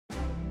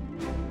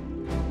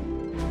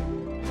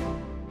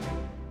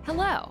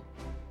Hello.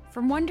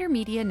 From Wonder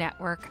Media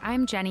Network,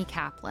 I'm Jenny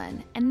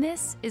Kaplan, and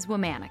this is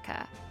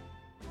Womanica.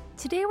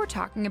 Today we're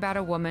talking about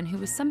a woman who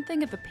was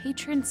something of a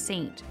patron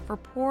saint for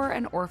poor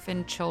and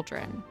orphaned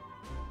children.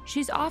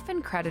 She's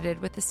often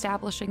credited with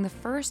establishing the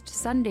first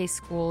Sunday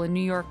school in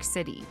New York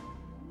City.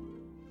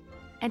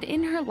 And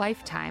in her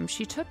lifetime,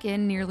 she took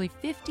in nearly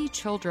 50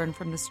 children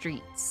from the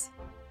streets.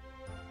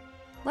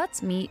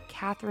 Let's meet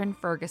Catherine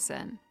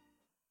Ferguson.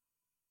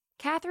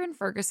 Catherine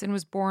Ferguson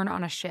was born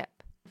on a ship.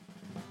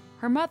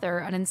 Her mother,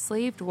 an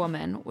enslaved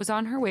woman, was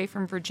on her way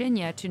from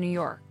Virginia to New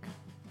York.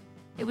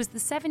 It was the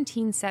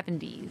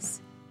 1770s.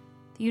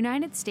 The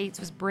United States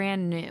was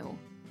brand new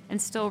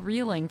and still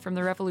reeling from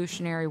the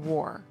Revolutionary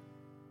War.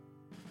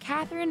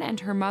 Catherine and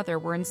her mother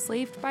were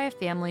enslaved by a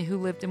family who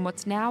lived in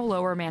what's now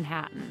Lower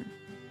Manhattan.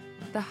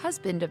 The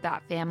husband of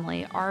that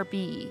family,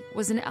 R.B.,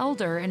 was an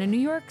elder in a New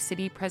York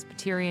City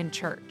Presbyterian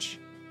church.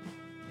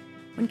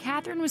 When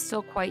Catherine was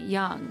still quite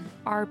young,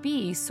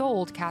 R.B.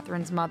 sold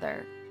Catherine's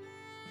mother.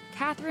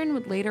 Catherine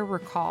would later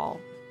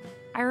recall,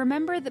 "I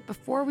remember that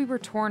before we were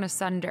torn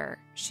asunder,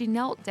 she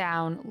knelt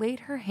down, laid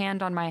her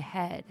hand on my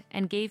head,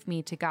 and gave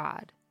me to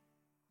God."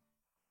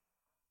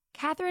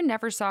 Catherine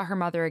never saw her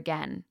mother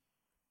again.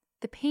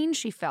 The pain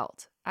she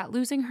felt at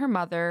losing her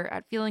mother,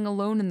 at feeling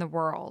alone in the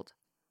world,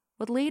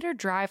 would later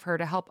drive her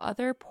to help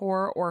other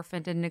poor,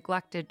 orphaned, and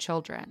neglected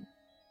children.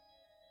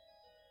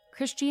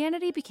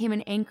 Christianity became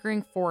an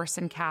anchoring force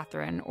in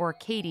Catherine, or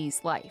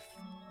Katie's, life.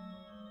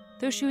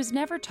 Though she was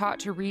never taught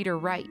to read or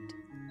write,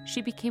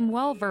 she became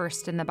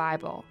well-versed in the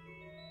Bible.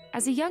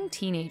 As a young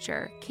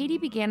teenager, Katie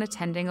began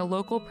attending a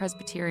local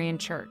Presbyterian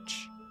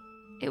church.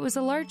 It was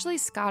a largely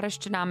Scottish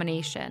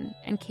denomination,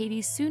 and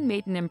Katie soon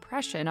made an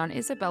impression on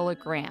Isabella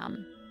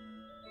Graham.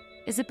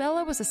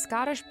 Isabella was a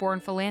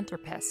Scottish-born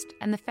philanthropist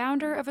and the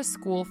founder of a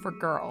school for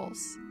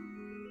girls.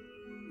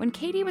 When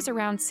Katie was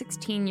around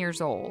 16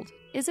 years old,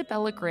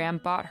 Isabella Graham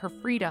bought her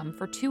freedom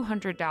for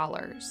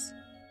 $200.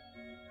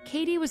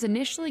 Katie was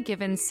initially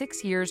given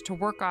 6 years to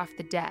work off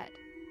the debt,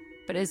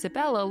 but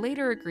Isabella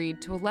later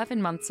agreed to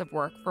 11 months of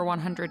work for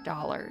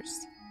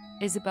 $100.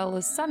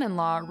 Isabella's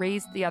son-in-law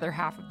raised the other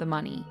half of the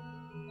money.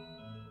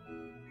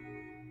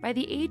 By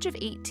the age of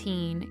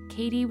 18,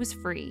 Katie was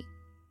free.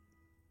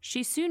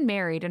 She soon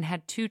married and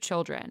had 2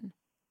 children,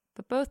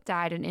 but both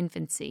died in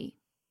infancy.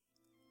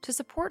 To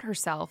support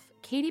herself,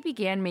 Katie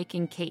began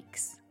making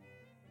cakes.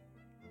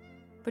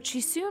 But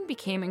she soon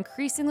became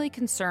increasingly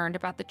concerned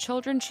about the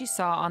children she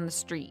saw on the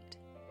street.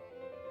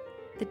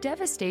 The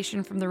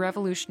devastation from the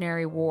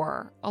Revolutionary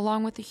War,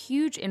 along with a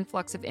huge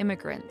influx of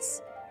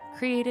immigrants,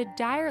 created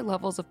dire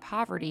levels of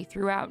poverty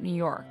throughout New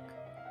York.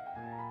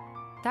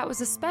 That was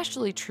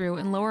especially true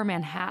in Lower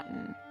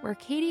Manhattan, where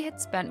Katie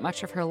had spent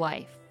much of her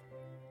life.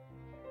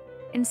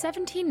 In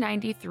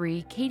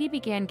 1793, Katie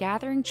began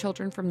gathering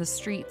children from the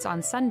streets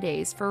on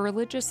Sundays for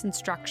religious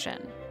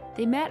instruction.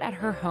 They met at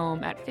her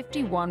home at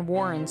 51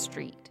 Warren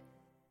Street.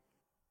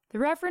 The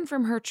reverend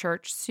from her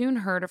church soon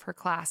heard of her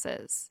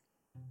classes.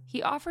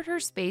 He offered her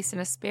space in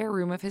a spare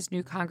room of his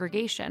new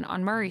congregation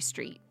on Murray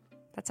Street.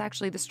 That's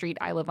actually the street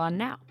I live on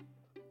now.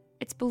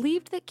 It's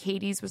believed that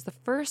Katie's was the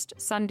first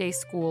Sunday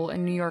school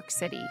in New York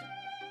City.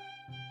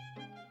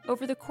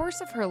 Over the course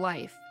of her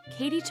life,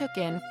 Katie took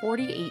in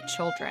 48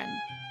 children.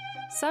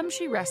 Some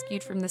she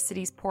rescued from the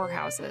city's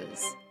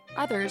poorhouses,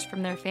 others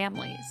from their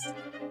families.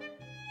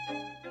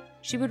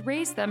 She would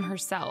raise them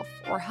herself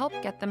or help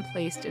get them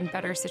placed in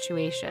better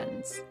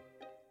situations.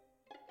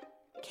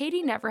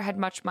 Katie never had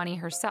much money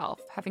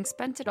herself, having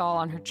spent it all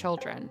on her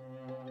children.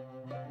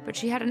 But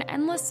she had an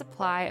endless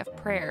supply of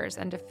prayers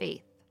and of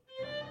faith.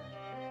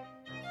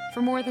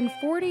 For more than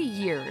 40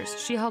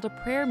 years, she held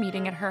a prayer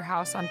meeting at her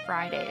house on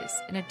Fridays,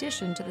 in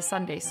addition to the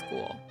Sunday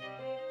school.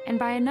 And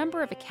by a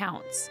number of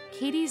accounts,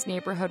 Katie's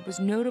neighborhood was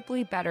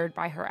notably bettered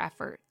by her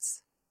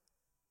efforts.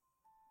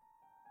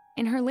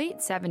 In her late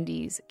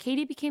 70s,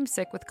 Katie became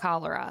sick with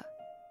cholera.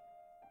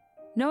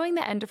 Knowing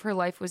the end of her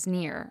life was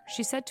near,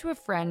 she said to a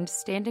friend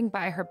standing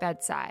by her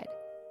bedside,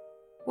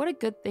 "What a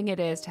good thing it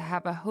is to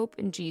have a hope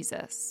in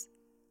Jesus."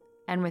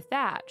 And with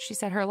that, she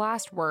said her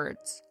last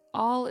words,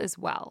 "All is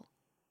well."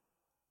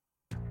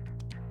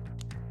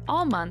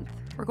 All month,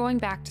 we're going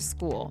back to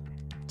school,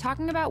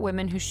 talking about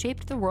women who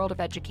shaped the world of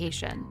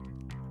education.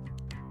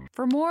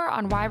 For more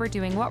on why we're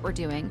doing what we're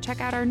doing, check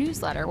out our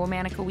newsletter,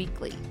 Womanica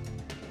Weekly.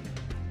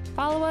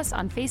 Follow us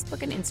on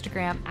Facebook and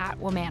Instagram at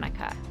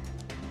Womanica.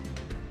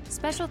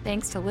 Special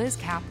thanks to Liz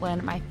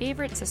Kaplan, my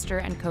favorite sister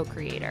and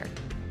co-creator.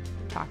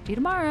 Talk to you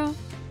tomorrow.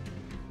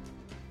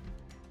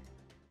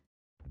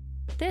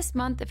 This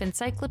month of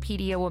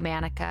Encyclopedia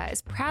Womanica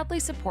is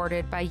proudly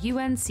supported by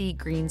UNC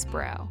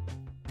Greensboro.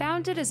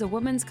 Founded as a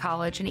women's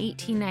college in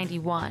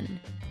 1891,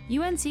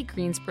 UNC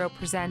Greensboro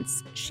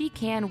presents She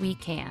Can, We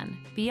Can,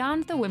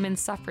 Beyond the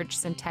Women's Suffrage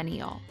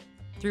Centennial.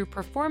 Through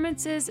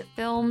performances,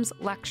 films,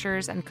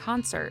 lectures, and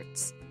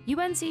concerts,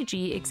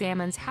 UNCG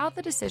examines how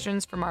the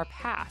decisions from our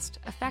past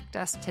affect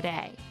us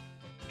today.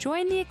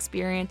 Join the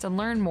experience and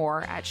learn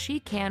more at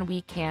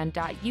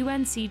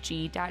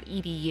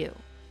shecanwecan.uncg.edu.